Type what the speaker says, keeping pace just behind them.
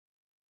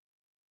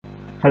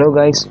Hello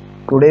guys,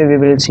 today we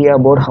will see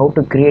about how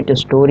to create a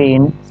story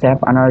in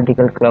SAP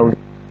Analytical Cloud.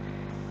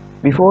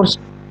 Before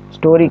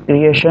story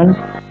creation,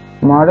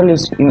 model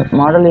is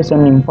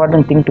an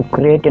important thing to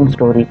create a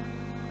story.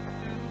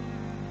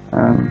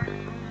 Um,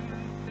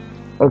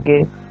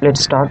 okay,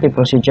 let's start the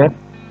procedure.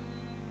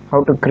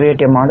 How to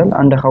create a model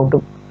and how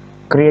to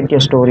create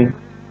a story.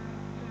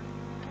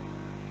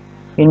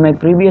 In my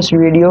previous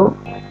video,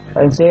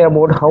 I say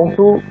about how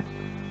to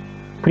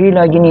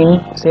pre-login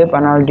in SAP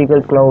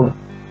Analytical Cloud.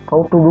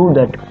 How to do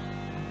that?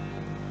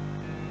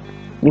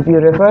 If you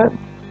refer,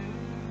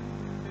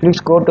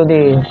 please go to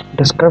the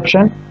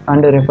description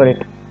and refer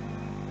it.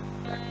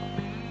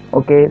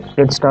 Okay,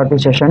 let's start the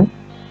session.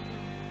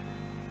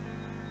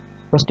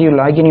 First you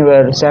log in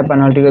your SAP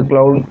Analytical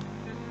Cloud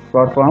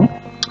platform.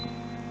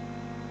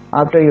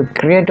 After you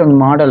create a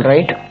model,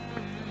 right,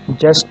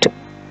 just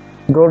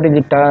go to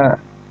the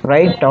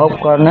right top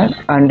corner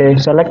and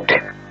select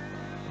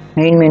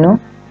main menu.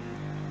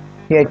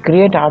 Here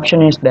create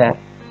option is there.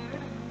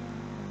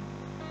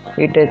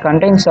 It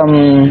contains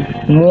some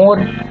more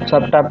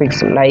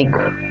subtopics like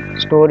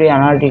story,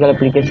 analytical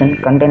application,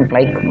 content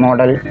like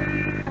model.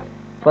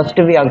 First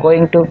we are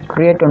going to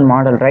create one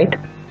model, right?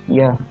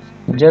 Yeah,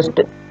 just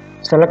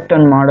select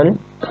one model.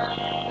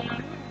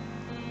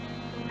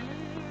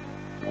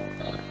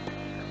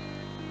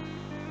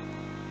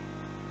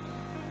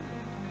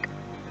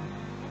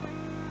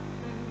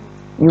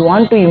 You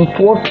want to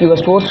import your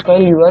source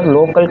file your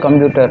local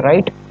computer,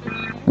 right?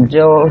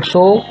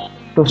 So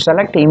to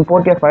select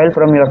import a file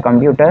from your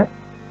computer,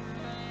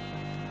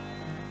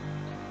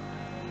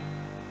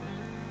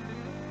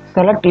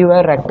 select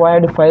your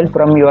required file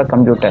from your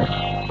computer.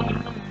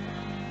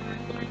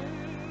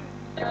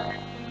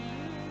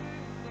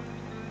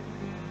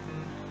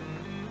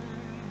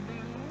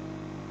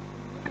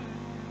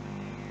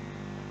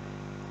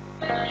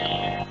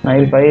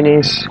 My file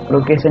is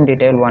location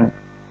detail 1.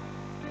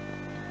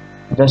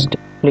 Just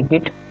click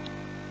it.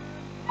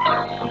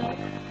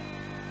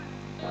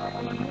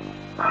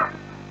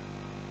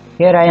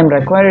 Here I am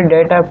required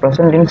data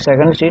present in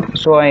second sheet,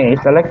 so I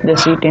select the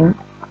sheet in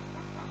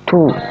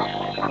 2.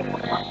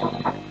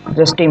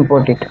 Just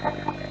import it.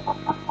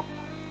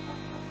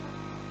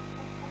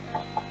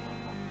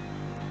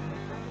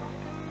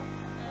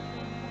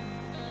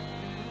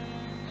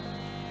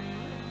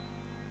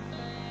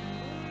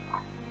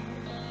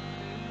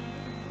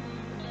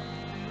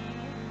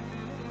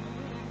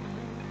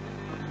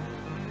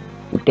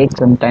 It takes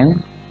some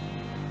time.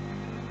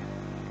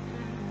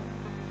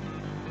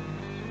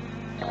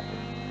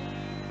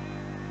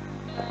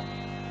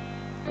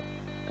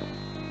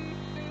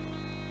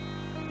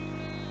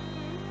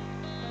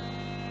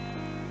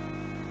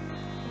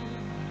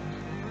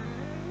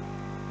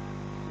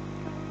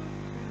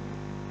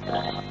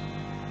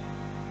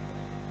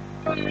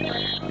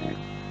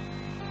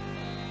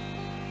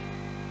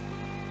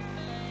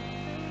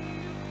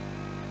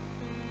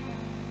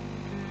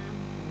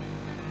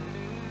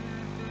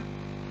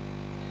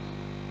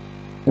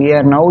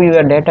 Here now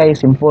your data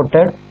is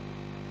imported.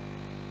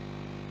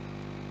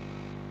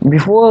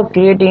 Before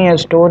creating a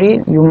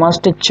story, you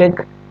must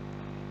check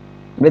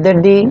whether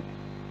the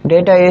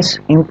data is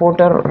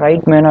imported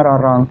right manner or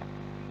wrong.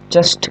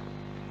 Just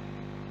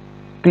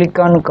click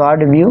on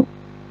card view.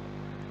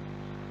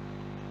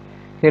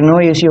 Here no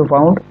issue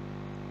found.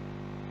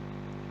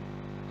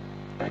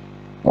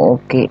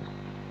 Okay,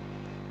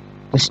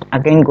 just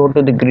again go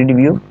to the grid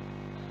view.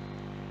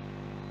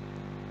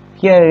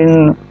 Here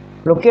in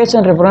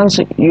location reference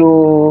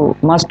you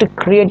must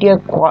create a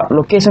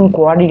location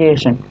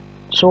coordination,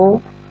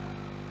 so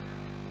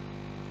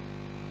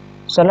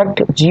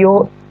select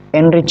geo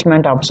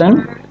enrichment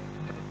option.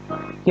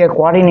 Here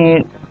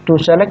coordinate, to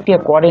select a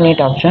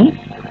coordinate option,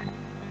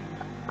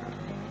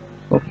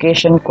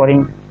 location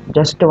coordinate,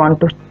 just want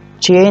to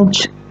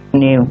change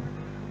name.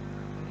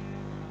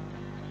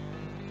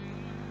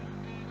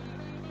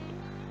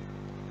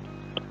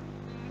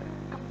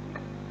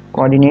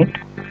 Coordinate,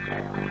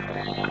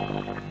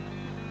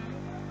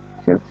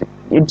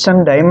 it's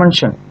some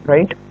dimension,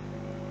 right?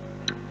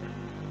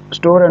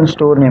 Store and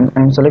store name.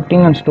 I am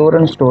selecting and store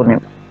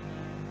name.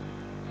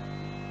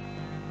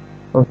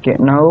 Okay,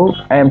 now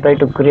I am trying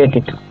to create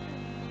it.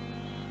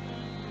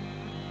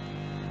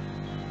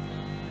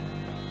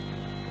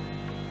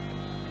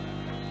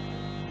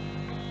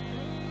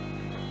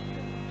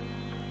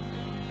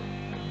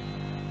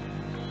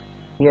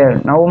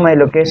 Here now my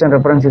location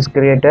reference is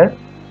created.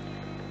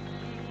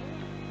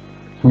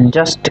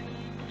 Just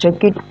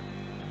check it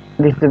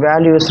if the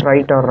value is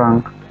right or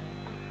wrong.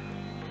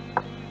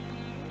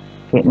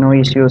 Okay, no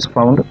issues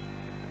found.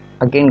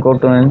 Again go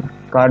to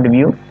card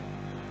view,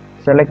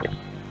 select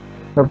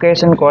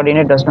location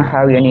coordinate, does not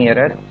have any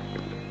error.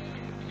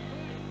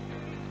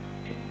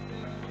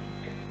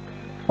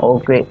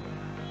 Okay,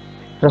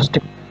 just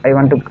I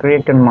want to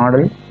create a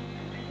model.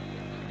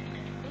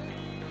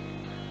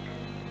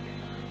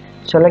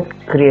 Select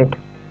create.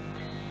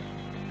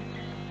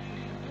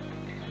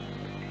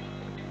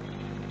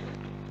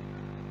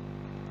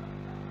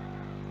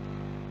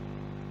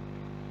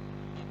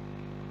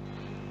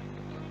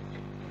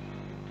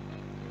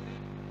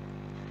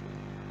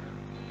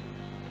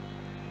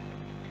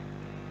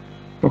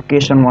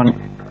 location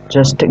 1,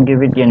 just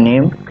give it a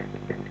name,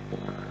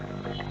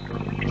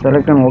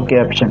 select an OK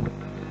option.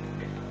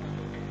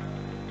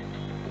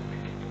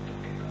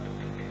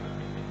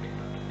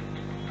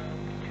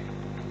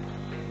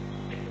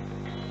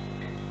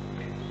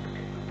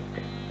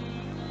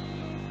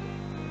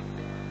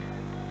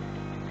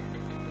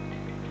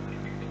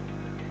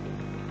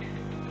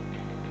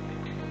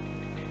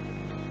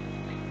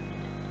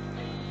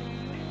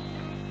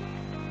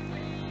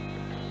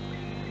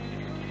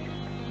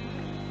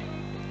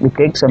 It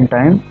takes some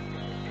time.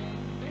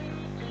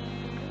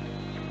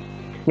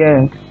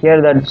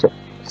 Here that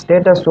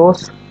status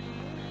shows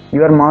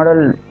your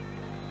model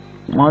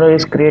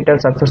is created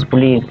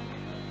successfully.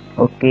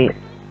 Okay.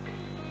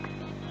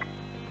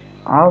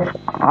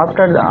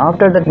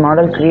 After that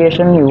model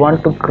creation, you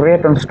want to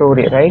create a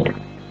story, right?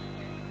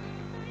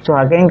 So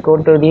again go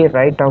to the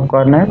right top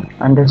corner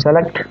and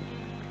select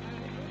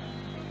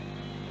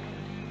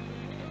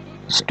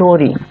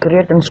story,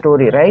 create a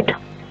story, right?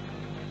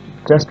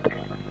 Just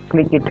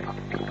click it.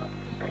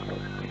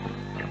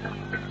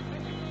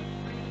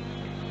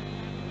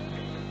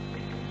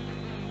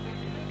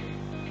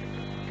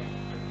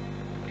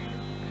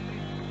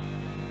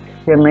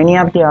 Here many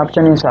of the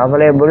option is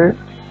available,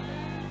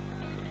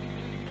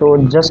 so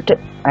just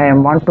I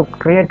want to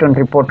create a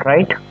report,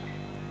 right?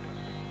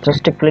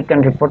 Just click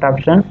on report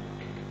option.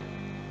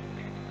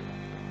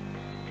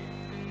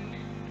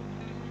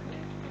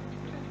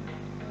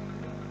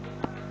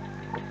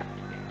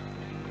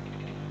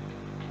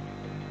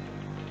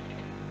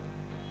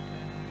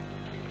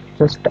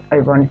 Just I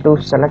want to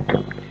select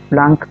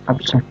blank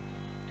option.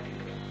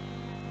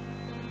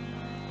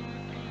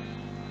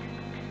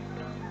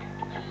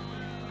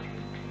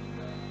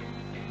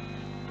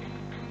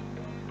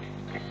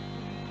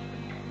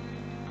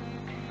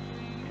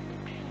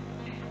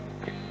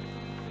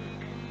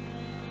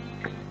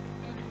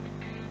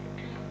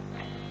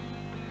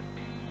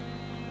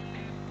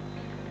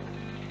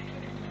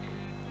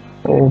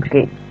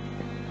 Okay,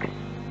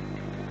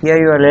 here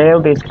your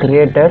layout is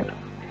created.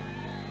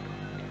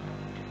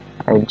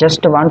 I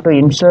just want to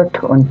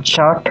insert one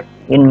chart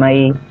in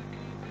my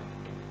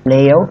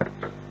layout,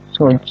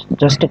 so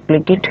just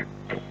click it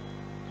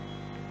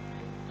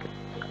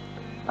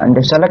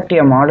and select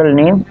your model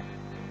name.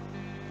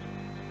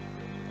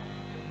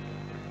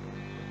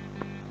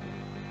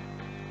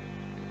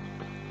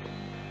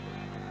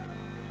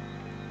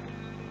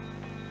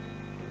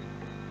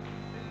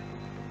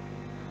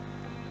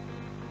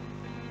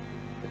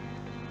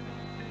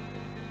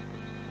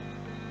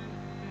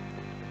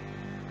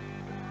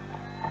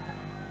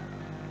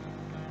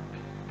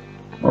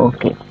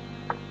 Okay,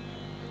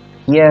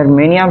 here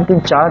many of the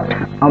chart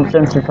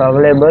options is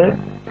available.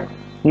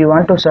 You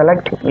want to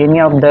select any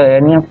of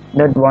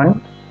that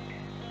one.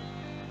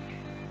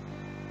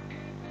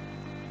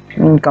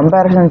 In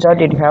comparison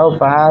chart, it have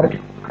bar,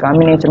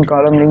 combination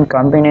column link,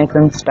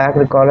 combination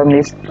stacked column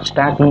list,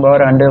 stacking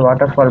bar and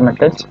waterfall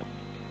methods.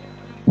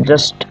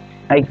 Just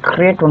I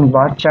create one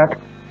bar chart,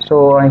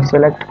 so I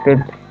selected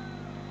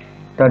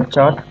that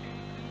chart.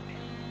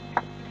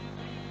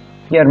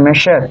 Here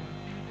measure,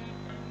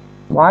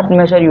 what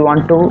measure you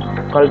want to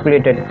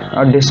calculate it,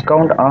 or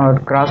discount or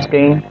cross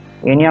gain,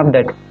 any of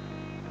that.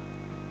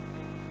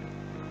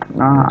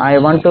 I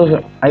want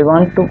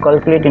to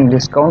calculate in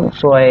discount,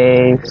 so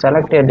I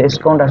select a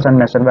discount as a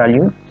measure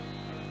value.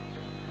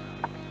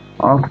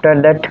 After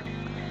that,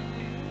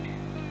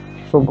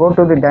 so go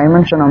to the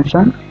dimension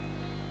option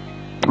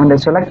and I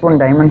select one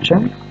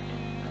dimension.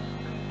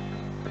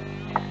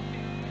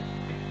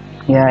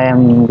 Yeah, I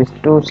am this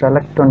to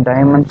select one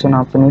dimension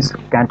option is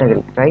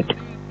category, right?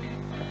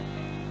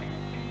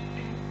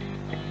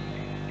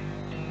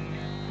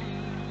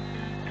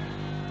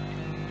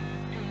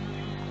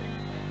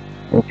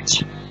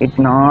 It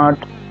not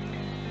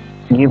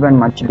given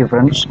much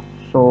difference,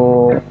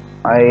 so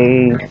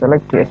I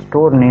select a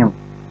store name.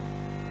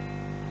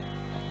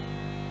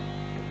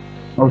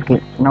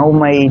 Okay, now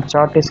my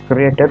chart is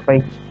created,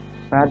 my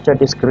bar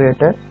chart is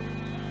created.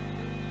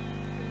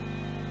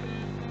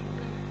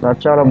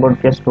 That's all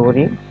about the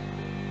story.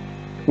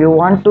 You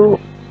want to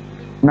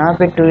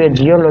map it to a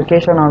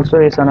geolocation also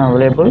is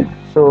available,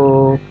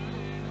 so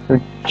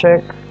to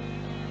check,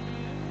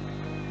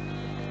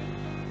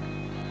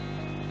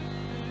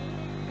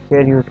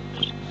 here you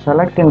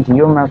select in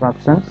geomap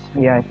options.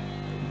 Yeah,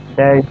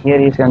 there here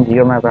is an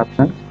geomap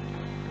option,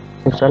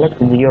 so select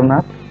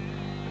geomap.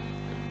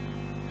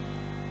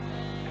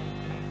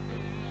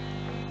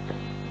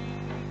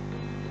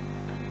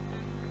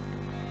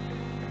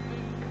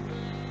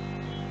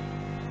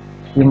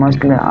 You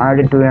must add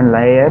it to a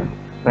layer,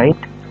 right?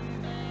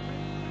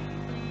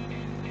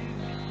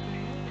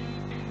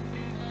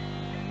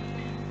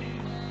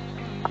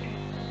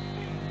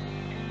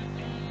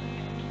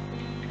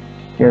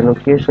 Your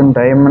location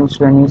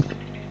dimension is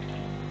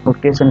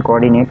location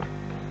coordinate.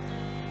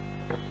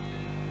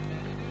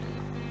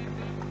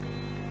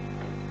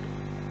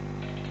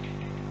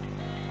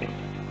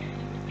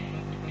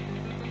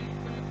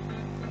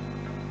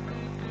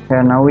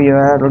 Here now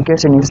your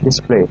location is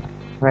displayed,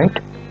 right?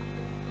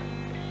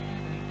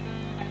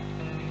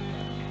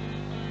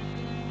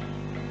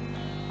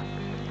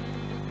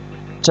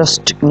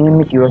 just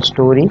name it your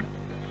story.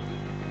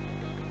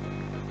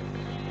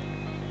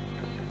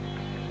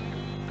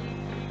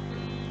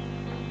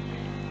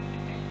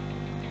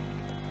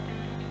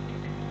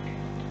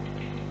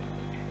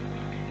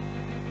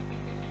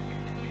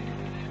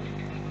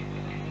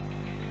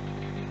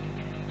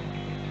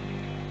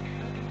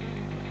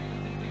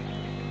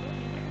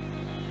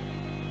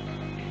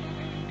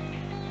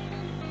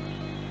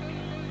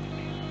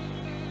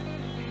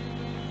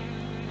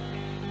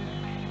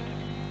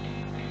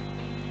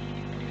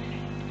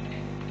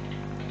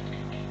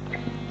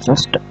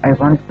 Just I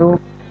want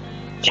to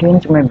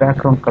change my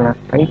background color,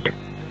 right?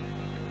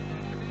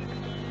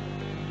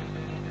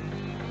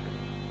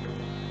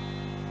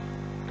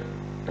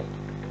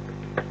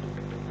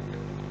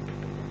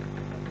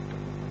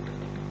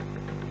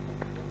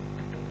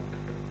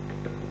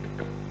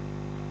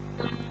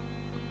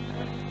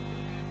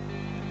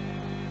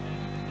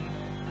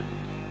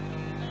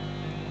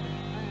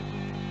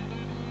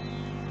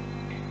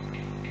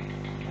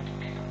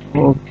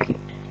 Okay,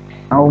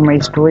 now my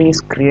story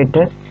is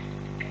created.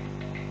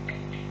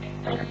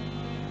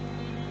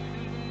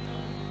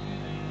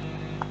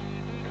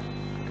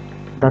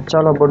 That's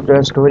all about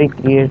the story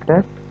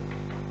creator.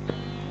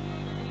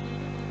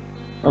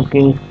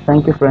 Okay,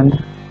 thank you friend.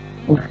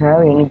 If you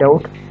have any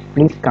doubt,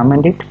 please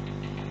comment it,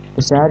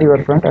 share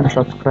your friend and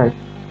subscribe.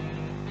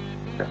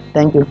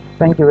 Thank you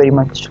very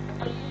much.